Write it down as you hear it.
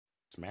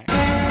Smack.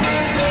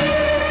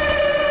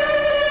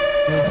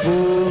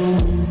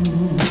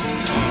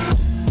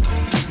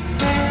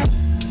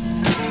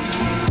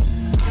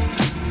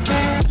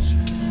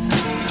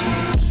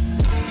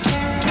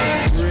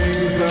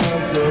 Brings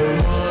out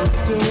the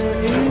monster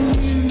in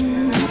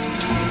you.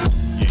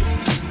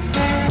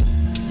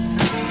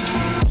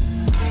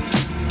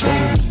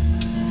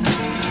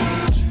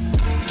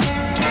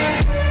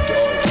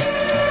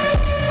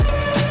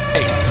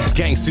 Hey, these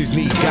gangsters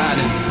need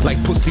guidance,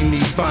 like pussy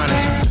need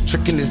finance.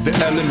 Tricking is the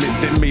element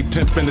that made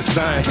pimpin' the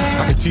science.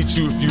 I can teach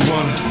you if you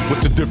wanna.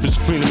 What's the difference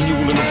between a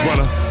mule and a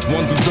runner?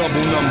 One do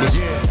double numbers,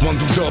 one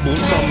do double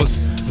summers.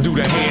 Do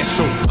the hand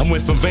show. I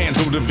went from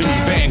Vandal to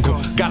Vinnie Van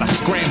Gogh. Gotta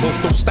scramble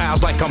those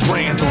styles like I'm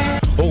Randall.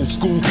 Old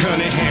school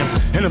Cunningham,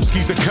 and them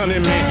skis are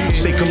cunning, man.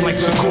 Shake them like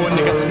Shakur,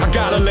 nigga. I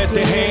gotta let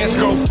the hands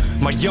go.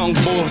 My young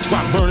boy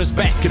dropped burners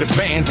back at the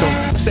bando.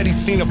 Said he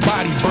seen a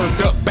body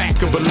burnt up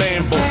back of a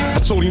Lambo. I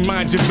told him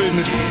mind your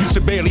business, you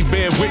should barely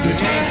bear witness.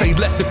 Say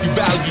less if you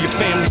value your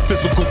family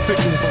physical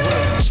fitness.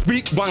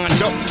 Speak,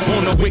 wind up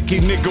on a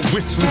wicked nigga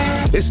wish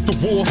list. It's the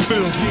war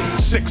field,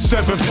 6th,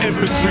 7th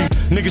Infantry.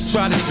 Niggas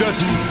try to judge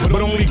me,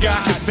 but only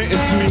God can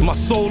sentence me. My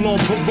soul on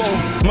parole,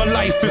 my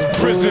life is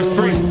prison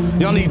free.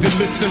 Y'all need to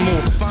listen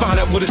more, find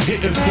out what it's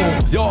hitting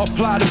for. Y'all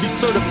apply to be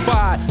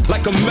certified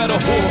like a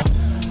metaphor.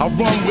 I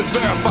run with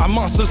verified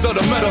monsters of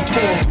the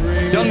metaphor.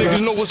 Y'all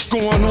niggas know what's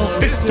going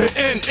on. It's the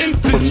end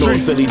Infantry. From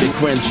North Philly to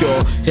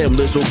Crenshaw, him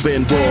Lizzo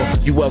been raw.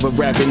 You other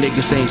rapping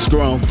niggas ain't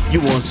strong.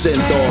 You on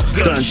Synthol.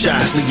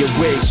 Gunshots leave your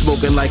wig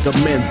smoking like a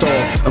menthol.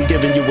 I'm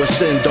giving you a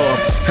send off.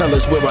 Hell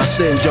is where I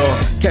send y'all.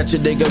 Catch a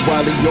nigga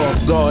while he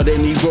off guard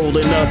and he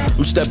rolling up.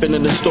 I'm stepping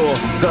in the store,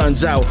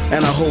 guns out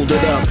and I hold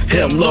it up.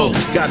 Him low,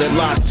 got it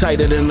locked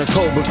tighter than the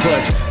Cobra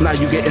clutch. Now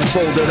you getting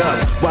folded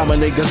up while my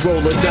niggas roll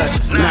a Dutch.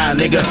 Nah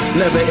nigga,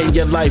 never in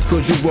your life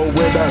could you roll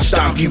with us.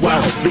 Stomp you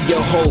out, leave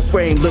your whole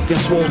frame looking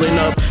swollen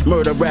up.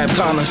 Murder rap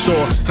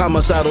connoisseur,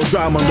 homicidal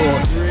drama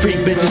lord. Freak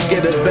bitches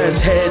get the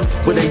best head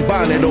with a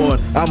bonnet on.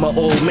 I'm an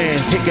old man,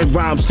 kicking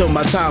rhymes till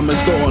my time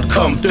is gone.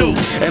 Come through,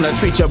 and I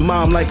treat your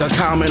mom like a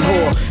common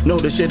whore. Know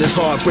the shit is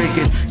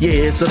heartbreaking,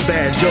 yeah it's a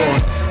bad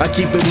job. I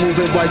keep it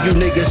moving while you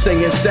niggas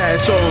singing sad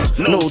songs.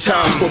 No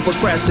time for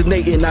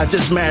procrastinating, I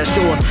just mash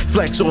on.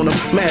 Flex on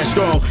them, mad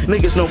strong,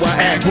 niggas know I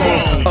act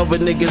wrong. Other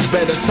niggas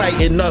better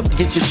tighten up,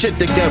 get your shit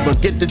together.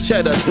 Get the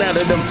cheddar, now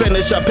that I'm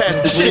finished, I pass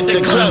the shit to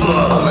clever.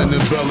 I'm in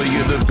the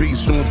belly of the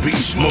beast on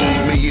beast mode.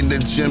 Me and the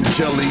Jim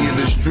Kelly in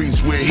the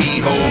streets where he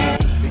hold.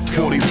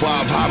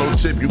 45 hollow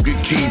tip, you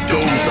can keep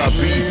those. I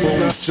beat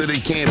foes till they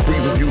can't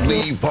breathe if you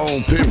leave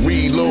home. Pit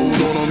reload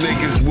on them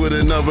niggas with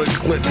another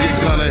clip.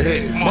 You're gonna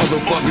hit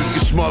motherfuckers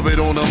get smothered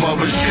on them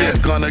other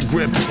shit. Gonna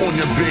grip on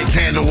your big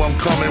handle, I'm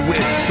coming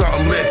with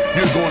something lit.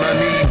 You're gonna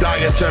need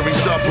dietary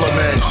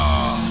supplements.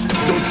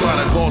 Don't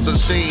try to cause a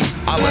scene.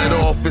 I let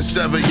off and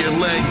sever your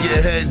leg.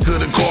 Your head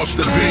could've cost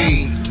a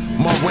bean.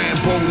 My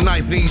Rambo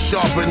knife needs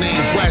sharpening.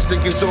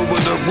 Plastic is over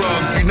the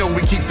rug. You know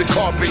we keep the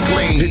carpet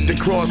clean. Hit the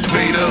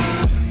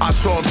crossfader. I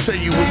saute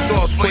you with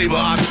sauce flavor.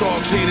 I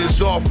toss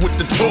haters off with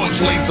the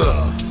torch laser.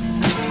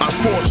 I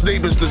force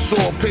neighbors to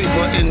saw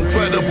paper.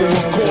 Incredible,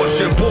 of course.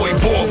 Your boy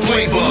bore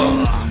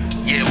flavor.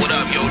 Yeah, what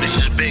up, yo? This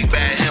is Big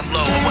Bad Him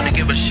Low. I want to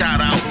give a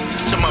shout out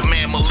to my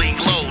man Malik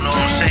Low. Know what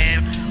I'm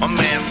saying? My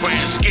man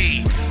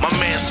Fransky, my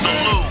man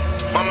Salute,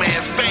 my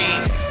man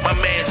Fame, my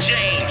man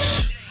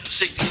James.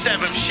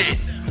 67 shit.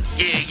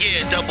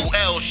 Yeah, double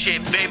L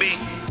shit, baby.